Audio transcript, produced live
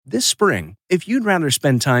This spring, if you'd rather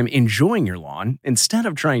spend time enjoying your lawn instead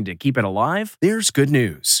of trying to keep it alive, there's good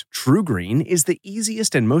news. TruGreen is the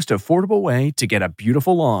easiest and most affordable way to get a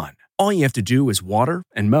beautiful lawn. All you have to do is water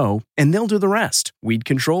and mow, and they'll do the rest. Weed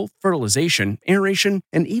control, fertilization, aeration,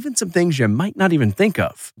 and even some things you might not even think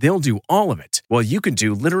of. They'll do all of it, while you can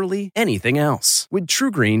do literally anything else. With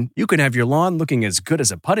TruGreen, you can have your lawn looking as good as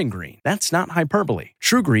a putting green. That's not hyperbole.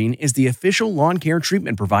 TruGreen is the official lawn care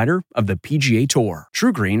treatment provider of the PGA Tour.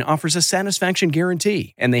 TruGreen offers a satisfaction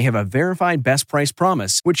guarantee, and they have a verified best price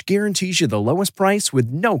promise, which guarantees you the lowest price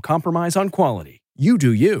with no compromise on quality. You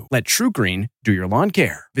do you. Let TruGreen do your lawn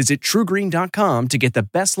care. Visit TruGreen.com to get the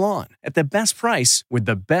best lawn at the best price with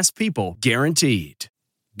the best people guaranteed.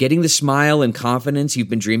 Getting the smile and confidence you've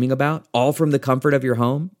been dreaming about, all from the comfort of your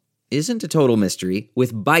home, isn't a total mystery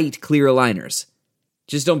with Byte clear aligners.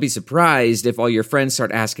 Just don't be surprised if all your friends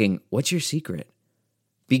start asking, "What's your secret?"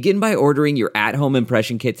 Begin by ordering your at-home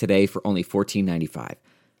impression kit today for only $14.95.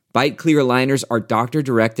 Byte clear aligners are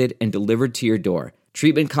doctor-directed and delivered to your door.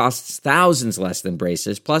 Treatment costs thousands less than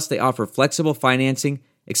braces, plus they offer flexible financing,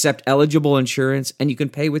 accept eligible insurance, and you can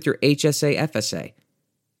pay with your HSA FSA.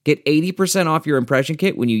 Get 80% off your impression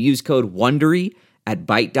kit when you use code WONDERY at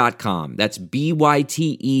Byte.com. That's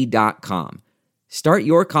BYTE.com. Start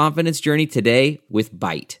your confidence journey today with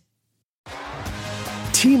Byte.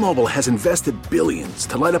 T-Mobile has invested billions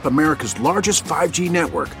to light up America's largest 5G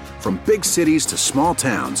network, from big cities to small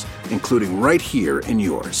towns, including right here in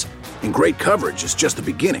yours. And great coverage is just the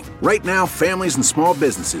beginning. Right now, families and small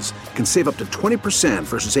businesses can save up to 20%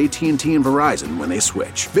 versus AT&T and Verizon when they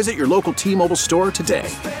switch. Visit your local T-Mobile store today.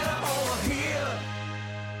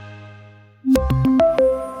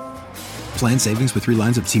 Plan savings with 3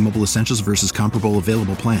 lines of T-Mobile Essentials versus comparable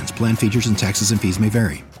available plans. Plan features and taxes and fees may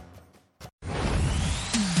vary.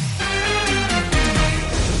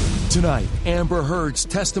 Tonight, Amber Heard's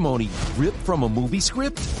testimony ripped from a movie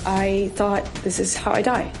script. I thought, this is how I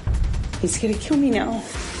die. He's gonna kill me now.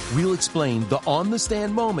 We'll explain the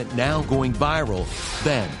on-the-stand moment now going viral.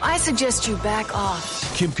 Then, I suggest you back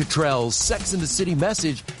off. Kim Cattrall's Sex and the City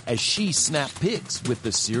message as she snapped pics with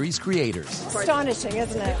the series creators. Astonishing,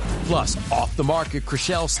 isn't it? Plus, off-the-market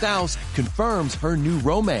Chrishell Stause confirms her new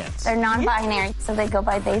romance. They're non-binary, so they go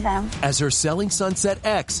by they, them. As her Selling Sunset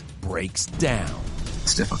ex breaks down.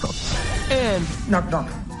 It's difficult. And Knock, knock.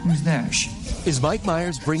 Who's Nash? is Mike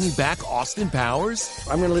Myers bringing back Austin Powers?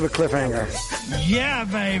 I'm going to leave a cliffhanger. Yeah,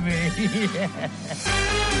 baby.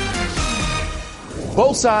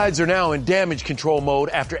 Both sides are now in damage control mode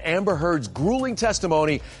after Amber Heard's grueling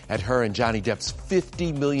testimony at her and Johnny Depp's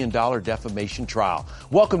 $50 million defamation trial.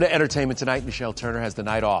 Welcome to Entertainment Tonight. Michelle Turner has the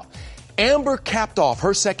night off. Amber capped off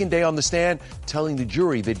her second day on the stand, telling the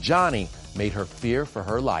jury that Johnny made her fear for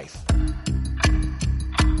her life.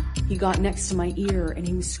 He got next to my ear and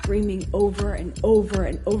he was screaming over and over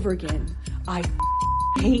and over again, I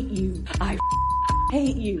hate you. I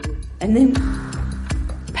hate you. And then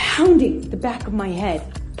pounding the back of my head,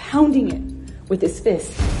 pounding it with his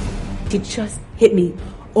fist. He just hit me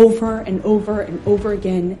over and over and over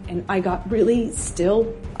again, and I got really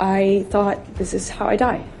still. I thought, this is how I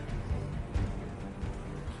die.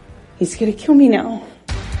 He's gonna kill me now.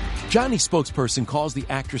 Johnny's spokesperson calls the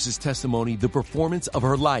actress's testimony the performance of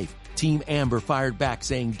her life. Team Amber fired back,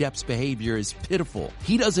 saying Depp's behavior is pitiful.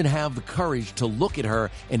 He doesn't have the courage to look at her,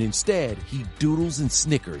 and instead, he doodles and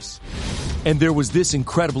snickers. And there was this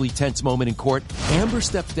incredibly tense moment in court. Amber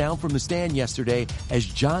steps down from the stand yesterday as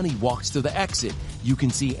Johnny walks to the exit. You can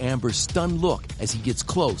see Amber's stunned look as he gets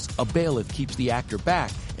close. A bailiff keeps the actor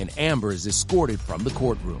back, and Amber is escorted from the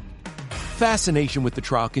courtroom. Fascination with the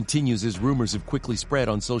trial continues as rumors have quickly spread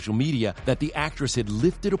on social media that the actress had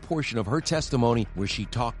lifted a portion of her testimony where she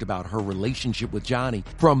talked about her relationship with Johnny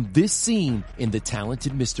from this scene in The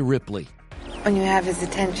Talented Mr. Ripley. When you have his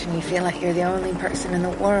attention, you feel like you're the only person in the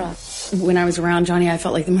world. When I was around Johnny, I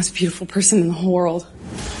felt like the most beautiful person in the whole world.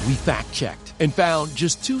 We fact-checked and found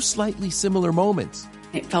just two slightly similar moments.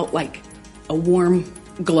 It felt like a warm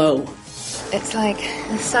glow. It's like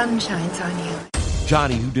the sun shines on you.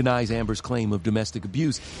 Johnny, who denies Amber's claim of domestic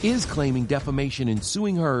abuse, is claiming defamation and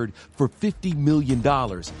suing Heard for $50 million.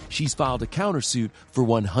 She's filed a countersuit for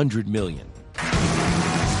 $100 million.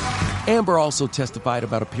 Amber also testified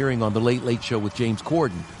about appearing on The Late Late Show with James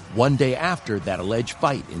Corden one day after that alleged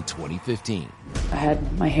fight in 2015. I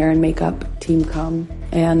had my hair and makeup team come,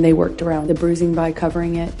 and they worked around the bruising by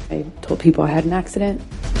covering it. I told people I had an accident.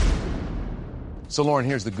 So, Lauren,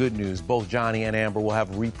 here's the good news. Both Johnny and Amber will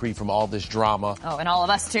have a reprieve from all this drama. Oh, and all of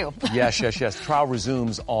us, too. Yes. Trial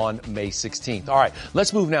resumes on May 16th. All right,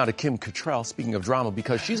 let's move now to Kim Cattrall, speaking of drama,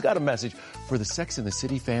 because she's got a message for the Sex and the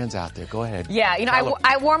City fans out there. Go ahead. Yeah,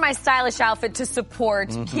 I wore my stylish outfit to support.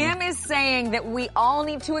 Kim is saying that we all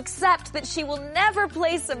need to accept that she will never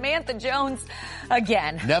play Samantha Jones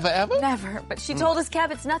again. Never, ever? Never. But she told us,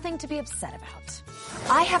 Kev, it's nothing to be upset about.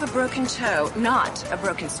 I have a broken toe, not a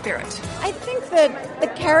broken spirit. I think that the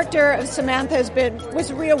character of Samantha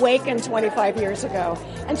was reawakened 25 years ago,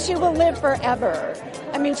 and she will live forever.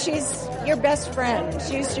 I mean, she's your best friend.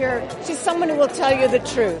 She's someone who will tell you the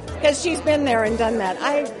truth, because she's been there and done that.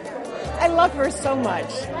 I love her so much,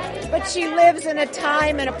 but she lives in a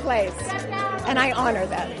time and a place, and I honor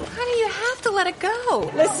that. Honey, you have to let it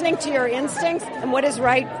go. Listening to your instincts and what is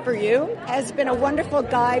right for you has been a wonderful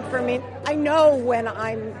guide for me. I know when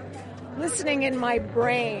I'm listening in my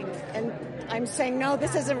brain and I'm saying, no,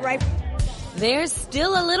 this isn't right. There's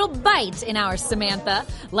still a little bite in our Samantha.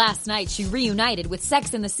 Last night, she reunited with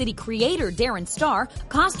Sex and the City creator Darren Star,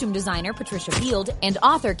 costume designer Patricia Field, and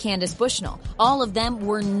author Candace Bushnell. All of them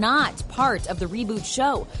were not part of the reboot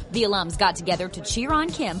show. The alums got together to cheer on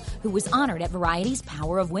Kim, who was honored at Variety's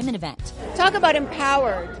Power of Women event. Talk about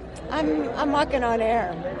empowered. I'm walking on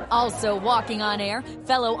air. Also walking on air,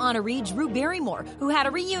 fellow honoree Drew Barrymore, who had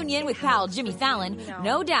a reunion with pal Jimmy Fallon.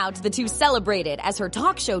 No doubt the two celebrated as her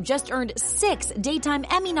talk show just earned 6 Daytime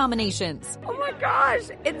Emmy nominations. Oh my gosh,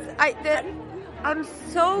 I'm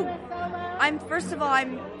so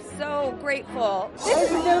grateful.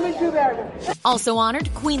 Also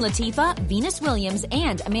honored, Queen Latifah, Venus Williams,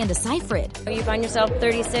 and Amanda Seyfried. You find yourself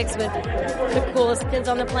 36 with the coolest kids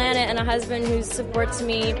on the planet and a husband who supports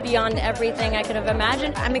me beyond everything I could have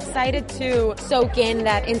imagined. I'm excited to soak in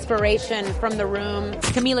that inspiration from the room.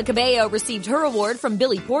 Camila Cabello received her award from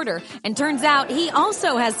Billy Porter, and turns out he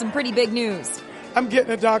also has some pretty big news. I'm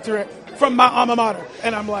getting a doctorate from my alma mater,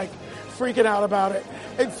 and I'm like freaking out about it.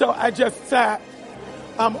 And so I just sat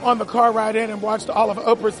on the car ride in and watched all of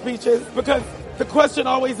Oprah's speeches, because the question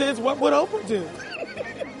always is, what would Oprah do?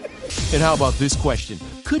 And how about this question?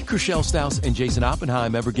 Could Chrishell Stause and Jason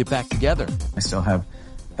Oppenheim ever get back together? I still have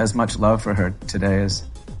as much love for her today as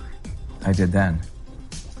I did then.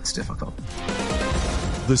 It's difficult.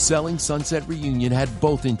 The Selling Sunset reunion had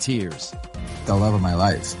both in tears. The love of my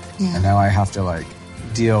life. Yeah. And now I have to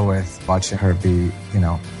deal with watching her be,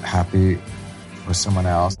 happy with someone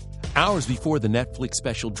else. Hours before the Netflix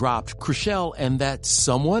special dropped, Chrishell and that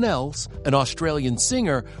someone else, an Australian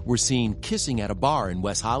singer, were seen kissing at a bar in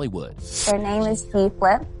West Hollywood. Their name is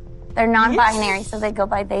T-Flip. They're non-binary, so they go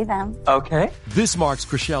by they, them. Okay. This marks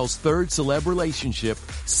Chrishell's third celeb relationship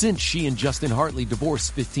since she and Justin Hartley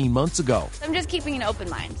divorced 15 months ago. I'm just keeping an open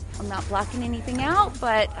mind. I'm not blocking anything out,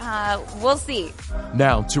 but we'll see.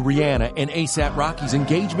 Now to Rihanna and A$AP Rocky's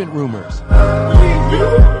engagement rumors.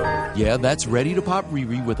 Yeah, that's Ready to Pop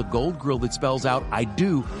Riri with a gold grill that spells out I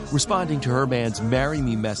do, responding to her man's Marry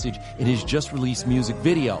Me message in his just-released music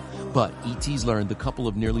video. But ET's learned the couple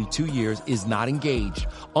of nearly 2 years is not engaged.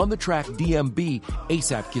 On the track DMB,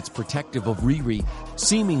 A$AP gets protective of Riri,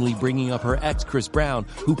 seemingly bringing up her ex Chris Brown,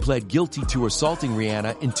 who pled guilty to assaulting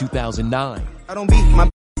Rihanna in 2009. I don't beat my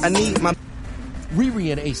I need my...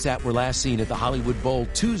 Riri and A$AP were last seen at the Hollywood Bowl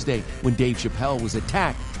Tuesday when Dave Chappelle was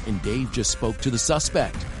attacked, and Dave just spoke to the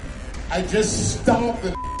suspect. I just stomped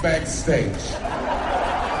the backstage.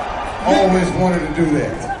 Always wanted to do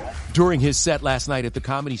that. During his set last night at the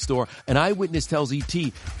Comedy Store, an eyewitness tells ET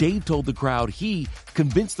Dave told the crowd he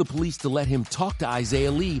convinced the police to let him talk to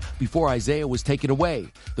Isaiah Lee before Isaiah was taken away.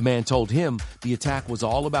 The man told him the attack was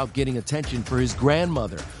all about getting attention for his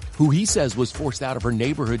grandmother, who he says was forced out of her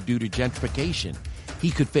neighborhood due to gentrification.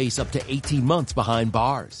 He could face up to 18 months behind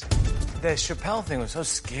bars. The Chappelle thing was so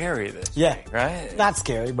scary this week, right? Not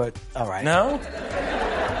scary, but all right. No?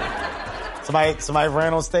 Somebody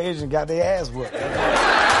ran on stage and got their ass whooped.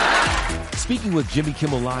 Speaking with Jimmy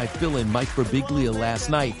Kimmel Live fill-in Mike Birbiglia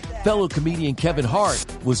last night, fellow comedian Kevin Hart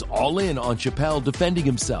was all in on Chappelle defending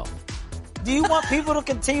himself. Do you want people to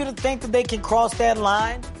continue to think that they can cross that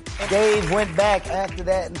line? Dave went back after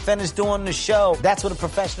that and finished doing the show. That's what a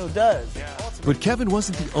professional does. But Kevin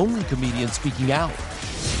wasn't the only comedian speaking out.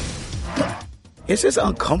 It's just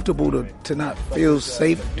uncomfortable to not feel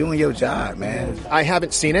safe doing your job, man. I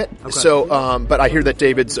haven't seen it, so but I hear that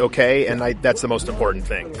David's okay, and that's the most important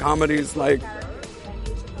thing. Comedy's like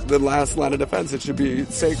the last line of defense. It should be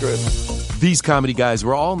sacred. These comedy guys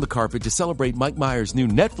were all on the carpet to celebrate Mike Myers' new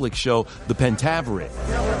Netflix show, The Pentaverate.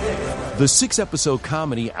 The 6-episode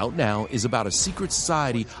comedy out now is about a secret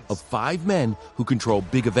society of 5 men who control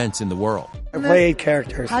big events in the world. I play 8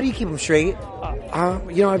 characters. How do you keep them straight?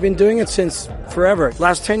 I've been doing it since forever.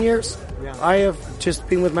 Last 10 years, I have just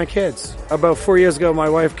been with my kids. About 4 years ago, my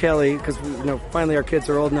wife, Kelly, because finally our kids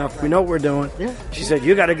are old enough, we know what we're doing. Yeah. She said,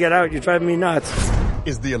 you got to get out. You're driving me nuts.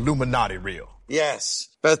 Is the Illuminati real? Yes.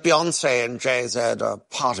 Both Beyonce and Jay-Z are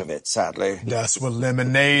part of it, sadly. That's what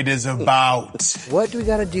Lemonade is about. What do we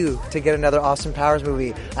got to do to get another Austin Powers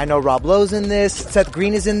movie? I know Rob Lowe's in this. Seth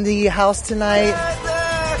Green is in the house tonight.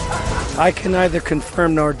 I can neither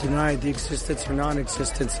confirm nor deny the existence or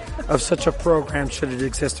non-existence of such a program, should it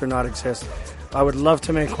exist or not exist. I would love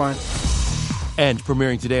to make one. And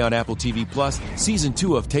premiering today on Apple TV Plus, Season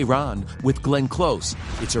 2 of Tehran with Glenn Close.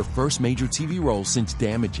 It's her first major TV role since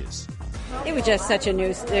Damages. It was just such a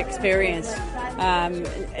new experience.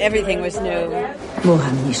 Everything was new.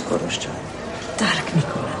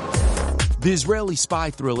 The Israeli spy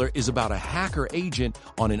thriller is about a hacker agent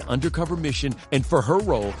on an undercover mission, and for her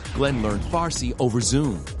role, Glenn learned Farsi over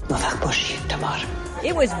Zoom.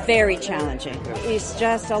 It was very challenging. It's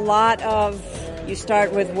just a lot of, you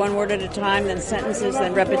start with one word at a time, then sentences,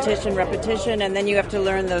 then repetition, and then you have to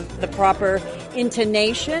learn the proper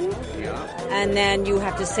intonation, and then you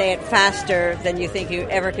have to say it faster than you think you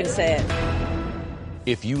ever can say it.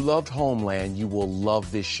 If you loved Homeland, you will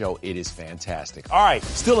love this show. It is fantastic. All right,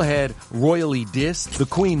 still ahead, royally dissed. The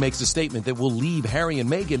Queen makes a statement that will leave Harry and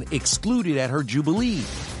Meghan excluded at her Jubilee.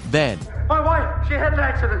 Then, my wife, she had an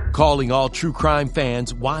accident. Calling all true crime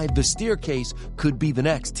fans why The Staircase could be the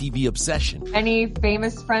next TV obsession. Any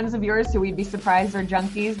famous friends of yours who we'd be surprised are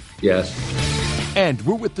junkies? Yes. And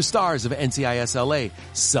we're with the stars of NCIS LA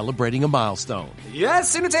celebrating a milestone.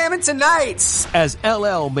 Yes, entertainment tonight! As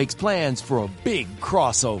LL makes plans for a big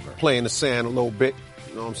crossover. Play in the sand a little bit,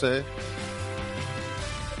 you know what I'm saying?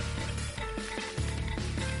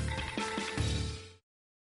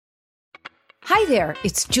 Hi there,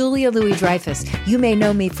 it's Julia Louis-Dreyfus. You may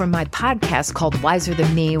know me from my podcast called Wiser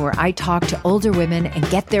Than Me, where I talk to older women and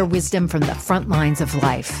get their wisdom from the front lines of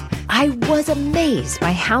life. I was amazed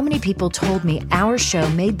by how many people told me our show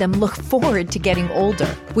made them look forward to getting older,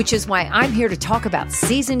 which is why I'm here to talk about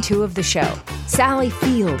Season 2 of the show. Sally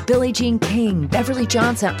Field, Billie Jean King, Beverly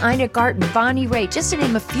Johnson, Ina Garten, Bonnie Raitt, just to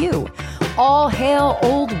name a few. All hail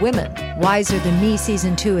old women. Wiser Than Me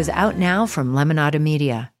Season 2 is out now from Lemonada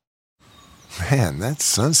Media. Man, that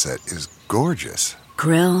sunset is gorgeous.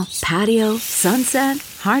 Grill, patio, sunset.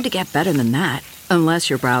 Hard to get better than that. Unless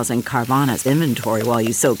you're browsing Carvana's inventory while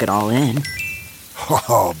you soak it all in.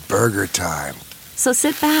 Oh, burger time. So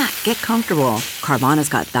sit back, get comfortable. Carvana's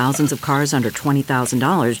got thousands of cars under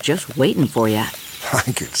 $20,000 just waiting for you.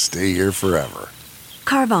 I could stay here forever.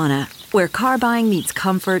 Carvana, where car buying meets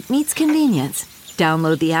comfort meets convenience.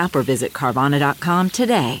 Download the app or visit Carvana.com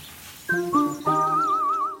today.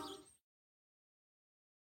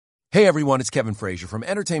 Hey everyone, it's Kevin Frazier from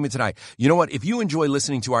Entertainment Tonight. You know what? If you enjoy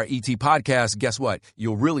listening to our ET podcast, guess what?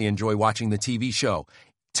 You'll really enjoy watching the TV show.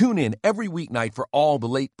 Tune in every weeknight for all the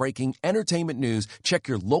late-breaking entertainment news. Check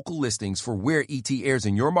your local listings for where ET airs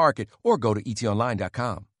in your market or go to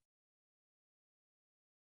etonline.com.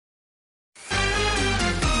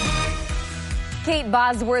 Kate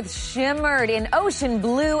Bosworth shimmered in ocean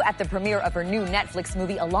blue at the premiere of her new Netflix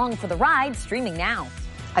movie, Along for the Ride, streaming now.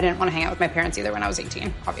 I didn't want to hang out with my parents either when I was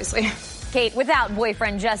 18, obviously. Kate, without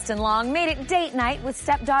boyfriend Justin Long, made it date night with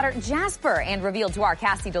stepdaughter Jasper and revealed to our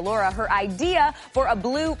Cassie DeLaura her idea for a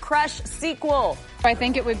Blue Crush sequel. I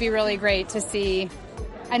think it would be really great to see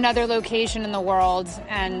another location in the world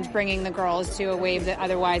and bringing the girls to a wave that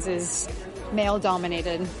otherwise is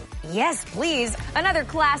male-dominated. Yes, please. Another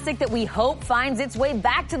classic that we hope finds its way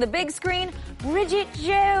back to the big screen, Bridget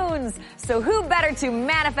Jones. So who better to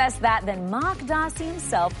manifest that than Mark Dawsey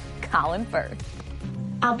himself, Colin Firth?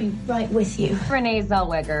 I'll be right with you. Renee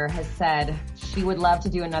Zellweger has said she would love to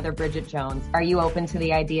do another Bridget Jones. Are you open to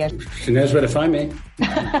the idea? She knows where to find me.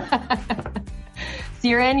 So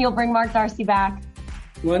you're in? You'll bring Mark Darcy back?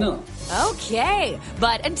 Why not? Okay,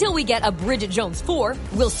 but until we get a Bridget Jones 4,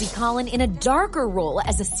 we'll see Colin in a darker role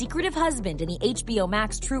as a secretive husband in the HBO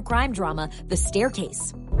Max true crime drama, The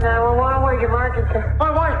Staircase. 911, where's your emergency?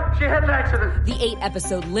 My wife, she had an accident. The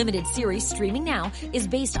 8-episode limited series streaming now is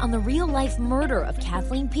based on the real-life murder of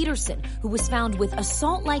Kathleen Peterson, who was found with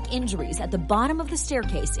assault-like injuries at the bottom of the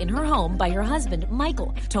staircase in her home by her husband,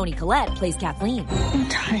 Michael. Toni Collette plays Kathleen. I'm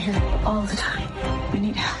tired all the time. I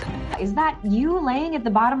need help. Is that you laying at the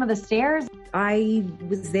bottom of the stairs? I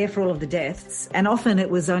was there for all of the deaths, and often it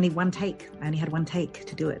was only one take. I only had one take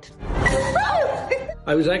to do it.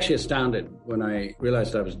 I was actually astounded when I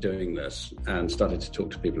realized I was doing this and started to talk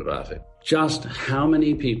to people about it. Just how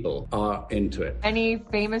many people are into it. Any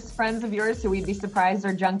famous friends of yours who we'd be surprised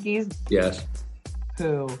are junkies? Yes.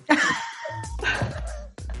 Who?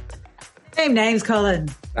 Name names, Colin.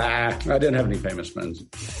 I don't have any famous friends.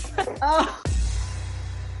 Oh.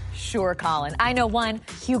 Sure, Colin. I know one.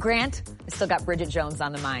 Hugh Grant. I still got Bridget Jones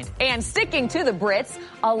on the mind. And sticking to the Brits,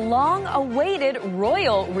 a long-awaited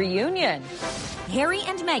royal reunion. Harry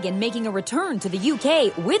and Meghan making a return to the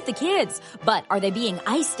UK with the kids. But are they being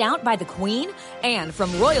iced out by the Queen? And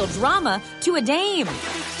from royal drama to a dame.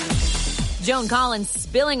 Joan Collins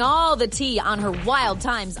spilling all the tea on her wild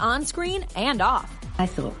times on screen and off. I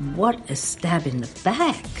thought, what a stab in the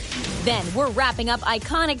back. Then we're wrapping up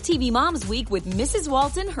iconic TV Moms Week with Mrs.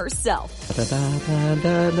 Walton herself.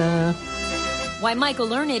 Why Michael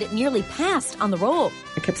Learned nearly passed on the role.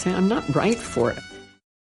 I kept saying, I'm not right for it.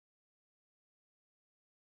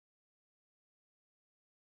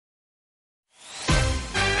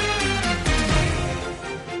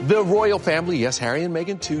 The royal family, yes, Harry and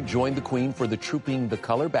Meghan too, joined the Queen for the Trooping the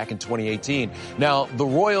Colour back in 2018. Now, the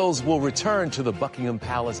royals will return to the Buckingham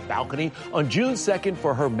Palace balcony on June 2nd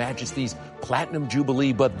for Her Majesty's Platinum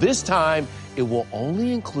Jubilee, but this time it will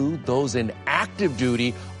only include those in active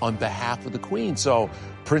duty on behalf of the Queen. So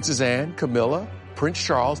Princess Anne, Camilla, Prince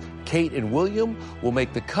Charles, Kate and William will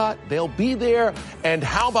make the cut. They'll be there. And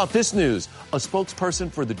how about this news? A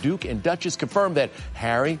spokesperson for the Duke and Duchess confirmed that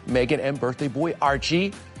Harry, Meghan, and birthday boy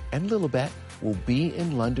Archie and Lilibet will be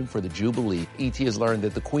in London for the Jubilee. ET has learned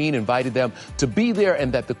that the Queen invited them to be there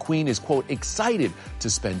and that the Queen is, quote, excited to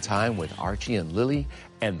spend time with Archie and Lily,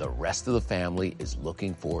 and the rest of the family is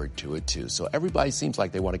looking forward to it, too. So everybody seems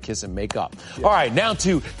like they want to kiss and make up. Yeah. All right, now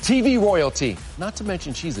to TV royalty. Not to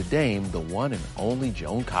mention she's a dame, the one and only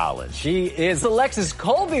Joan Collins. She is Alexis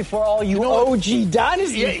Colby for all you OG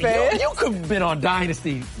Dynasty fans. You could have been on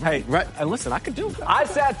Dynasty. Hey, listen, I could do it. I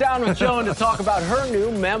sat down with Joan to talk about her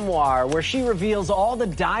new memoir, where she reveals all the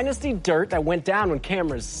Dynasty dirt that went down when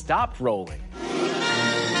cameras stopped rolling.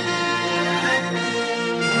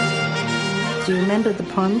 Do you remember the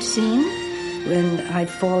pond scene when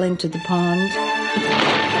I'd fall into the pond?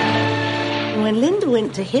 When Linda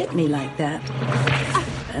went to hit me like that,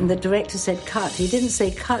 and the director said cut, he didn't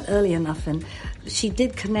say cut early enough, and she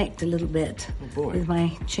did connect a little bit with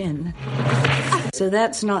my chin. So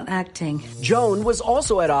that's not acting. Joan was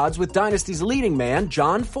also at odds with Dynasty's leading man,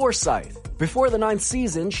 John Forsythe. Before the 9th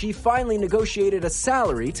season, she finally negotiated a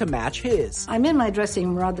salary to match his. I'm in my dressing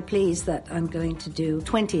room rather pleased that I'm going to do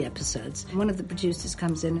 20 episodes. One of the producers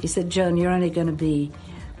comes in. He said, Joan, you're only going to be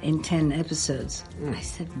in 10 episodes. I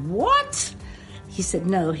said, what? He said,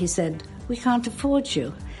 no. He said, we can't afford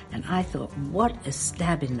you. And I thought, what a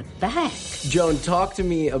stab in the back. Joan, talk to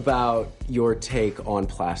me about your take on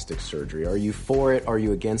plastic surgery. Are you for it? Are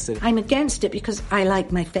you against it? I'm against it because I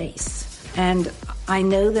like my face. And I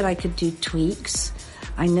know that I could do tweaks.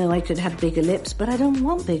 I know I could have bigger lips, but I don't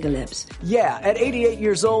want bigger lips. Yeah, at 88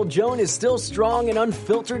 years old, Joan is still strong and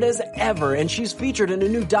unfiltered as ever, and she's featured in a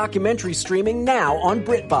new documentary streaming now on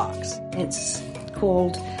BritBox. It's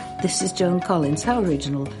called This is Joan Collins, how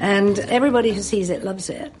original. And everybody who sees it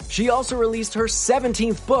loves it. She also released her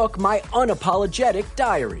 17th book, My Unapologetic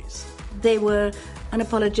Diaries. They were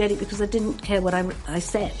unapologetic because I didn't care what I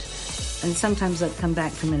said. And sometimes I'd come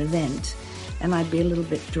back from an event and I'd be a little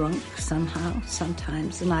bit drunk somehow,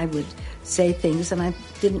 sometimes, and I would say things and I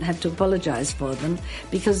didn't have to apologize for them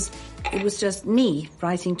because it was just me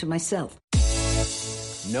writing to myself.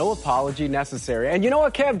 No apology necessary. And you know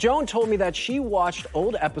what, Kev? Joan told me that she watched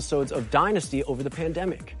old episodes of Dynasty over the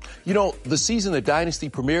pandemic. You know, the season that Dynasty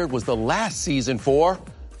premiered was the last season for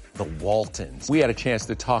the Waltons. We had a chance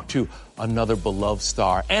to talk to another beloved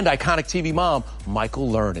star and iconic TV mom, Michael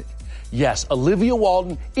Learned. Yes, Olivia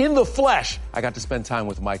Walton in the flesh. I got to spend time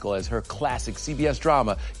with Michael as her classic CBS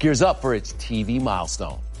drama gears up for its TV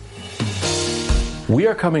milestone. We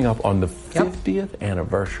are coming up on the 50th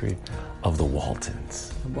anniversary of the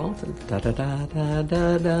Waltons. The Waltons.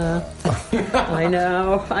 Da-da-da-da-da-da. I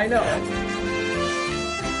know.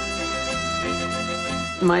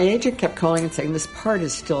 My agent kept calling and saying, this part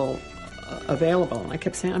is still available. And I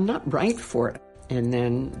kept saying, I'm not right for it. And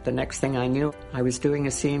then the next thing I knew, I was doing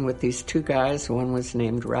a scene with these two guys. One was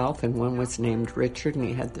named Ralph and one was named Richard, and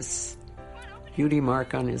he had this beauty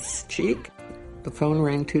mark on his cheek. The phone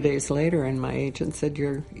rang 2 days later, and my agent said,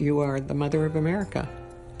 you are the mother of America.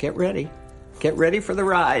 Get ready. Get ready for the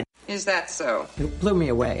ride. Is that so? It blew me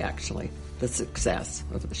away, actually, the success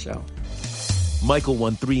of the show. Michael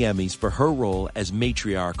won 3 Emmys for her role as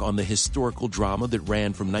matriarch on the historical drama that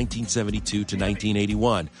ran from 1972 to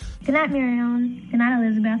 1981. Good night, Marion. Good night,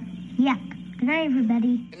 Elizabeth. Yeah. Good night,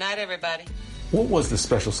 everybody. Good night, everybody. What was the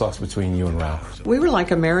special sauce between you and Ralph? We were like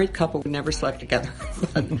a married couple who never slept together,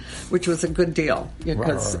 which was a good deal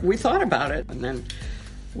because we thought about it, and then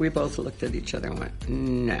we both looked at each other and went,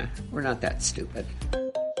 nah, we're not that stupid.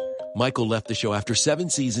 Michael left the show after 7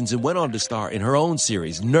 seasons and went on to star in her own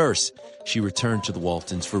series, Nurse. She returned to the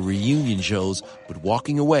Waltons for reunion shows, but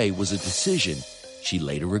walking away was a decision she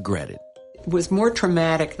later regretted. It was more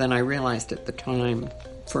traumatic than I realized at the time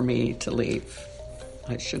for me to leave.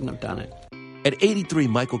 I shouldn't have done it. At 83,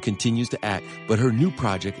 Michael continues to act, but her new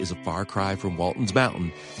project is a far cry from Walton's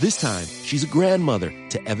Mountain. This time, she's a grandmother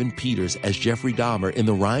to Evan Peters as Jeffrey Dahmer in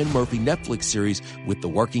the Ryan Murphy Netflix series with the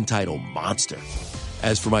working title Monster.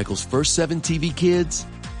 As for Michael's first 7 TV kids,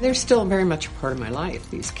 they're still very much a part of my life,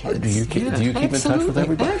 these kids. Do you keep in touch with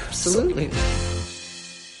everybody? Absolutely.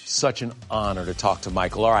 Such an honor to talk to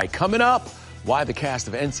Michael. All right, coming up, why the cast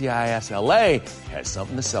of NCIS LA has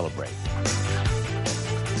something to celebrate.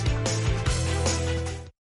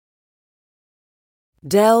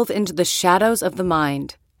 Delve into the shadows of the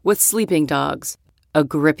mind with Sleeping Dogs, a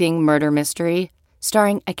gripping murder mystery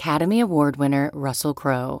starring Academy Award winner Russell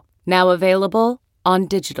Crowe. Now available on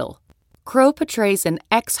digital. Crowe portrays an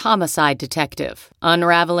ex-homicide detective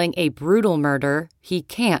unraveling a brutal murder he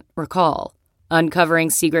can't recall.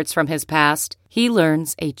 Uncovering secrets from his past, he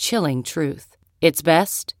learns a chilling truth. It's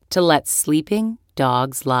best to let sleeping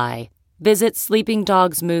dogs lie. Visit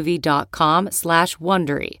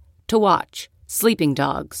sleepingdogsmovie.com/Wondery to watch Sleeping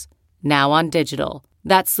Dogs, now on digital.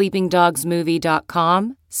 That's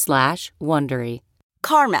sleepingdogsmovie.com/Wondery.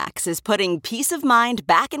 CarMax is putting peace of mind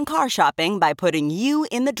back in car shopping by putting you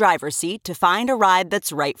in the driver's seat to find a ride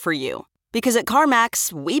that's right for you. Because at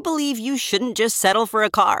CarMax, we believe you shouldn't just settle for a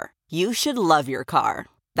car. You should love your car.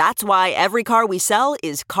 That's why every car we sell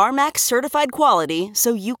is CarMax certified quality,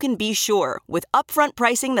 so you can be sure with upfront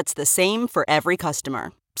pricing that's the same for every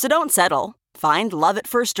customer. So don't settle. Find love at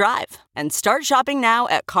first drive and start shopping now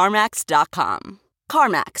at CarMax.com.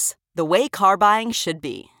 CarMax, the way car buying should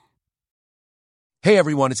be. Hey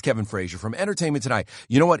everyone, it's Kevin Frazier from Entertainment Tonight.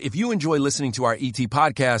 You know what? If you enjoy listening to our ET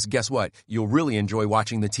podcast, guess what? You'll really enjoy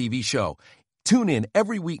watching the TV show. Tune in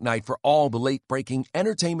every weeknight for all the late-breaking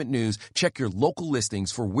entertainment news. Check your local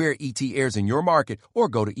listings for where ET airs in your market or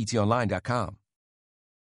go to etonline.com.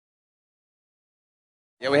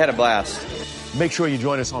 Yeah, we had a blast. Make sure you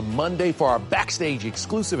join us on Monday for our backstage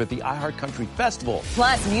exclusive at the iHeartCountry Festival.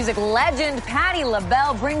 Plus, music legend Patti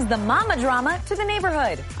LaBelle brings the mama drama to the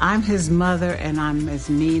neighborhood. I'm his mother, and I'm as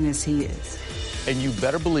mean as he is. And you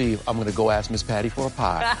better believe I'm going to go ask Miss Patty for a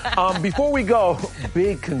pie. Before we go,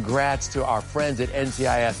 big congrats to our friends at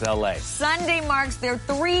NCIS LA. Sunday marks their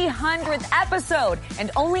 300th episode,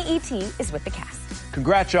 and only E.T. is with the cast.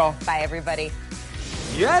 Congrats, y'all. Bye, everybody.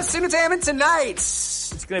 Yes, Entertainment Tonight.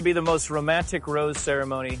 It's going to be the most romantic rose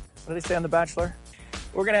ceremony. What do they say on The Bachelor?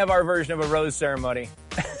 We're going to have our version of a rose ceremony.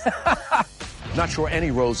 Not sure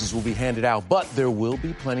any roses will be handed out, but there will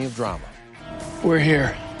be plenty of drama. We're here.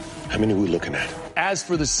 How many are we looking at? As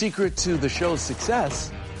for the secret to the show's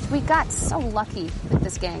success, We got so lucky with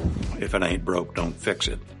this gang. If it ain't broke, don't fix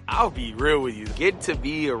it. I'll be real with you. Get to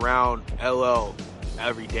be around LL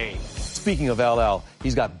every day. Speaking of LL,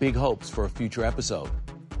 he's got big hopes for a future episode.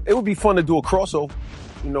 It would be fun to do a crossover,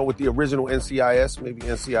 with the original NCIS, maybe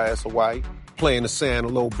NCIS Hawaii, play in the sand a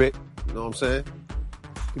little bit, you know what I'm saying?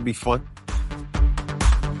 It'd be fun.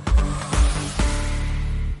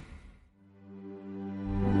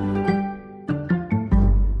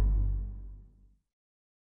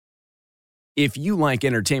 If you like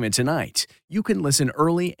Entertainment Tonight, you can listen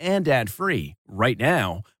early and ad-free right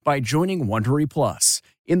now by joining Wondery Plus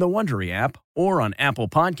in the Wondery app or on Apple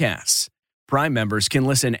Podcasts. Prime members can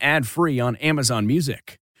listen ad-free on Amazon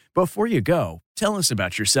Music. Before you go, tell us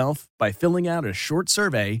about yourself by filling out a short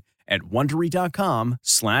survey at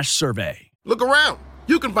Wondery.com/survey. Look around.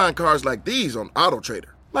 You can find cars like these on AutoTrader,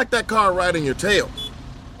 like that car riding your tail.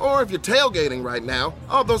 Or if you're tailgating right now,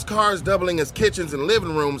 all those cars doubling as kitchens and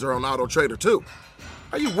living rooms are on AutoTrader too.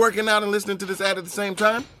 Are you working out and listening to this ad at the same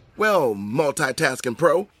time? Well, multitasking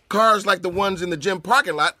pro, cars like the ones in the gym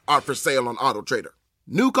parking lot are for sale on AutoTrader.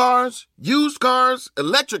 New cars, used cars,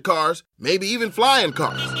 electric cars, maybe even flying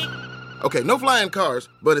cars. Okay, no flying cars,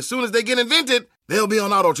 but as soon as they get invented, they'll be on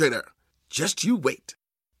AutoTrader. Just you wait.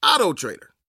 AutoTrader.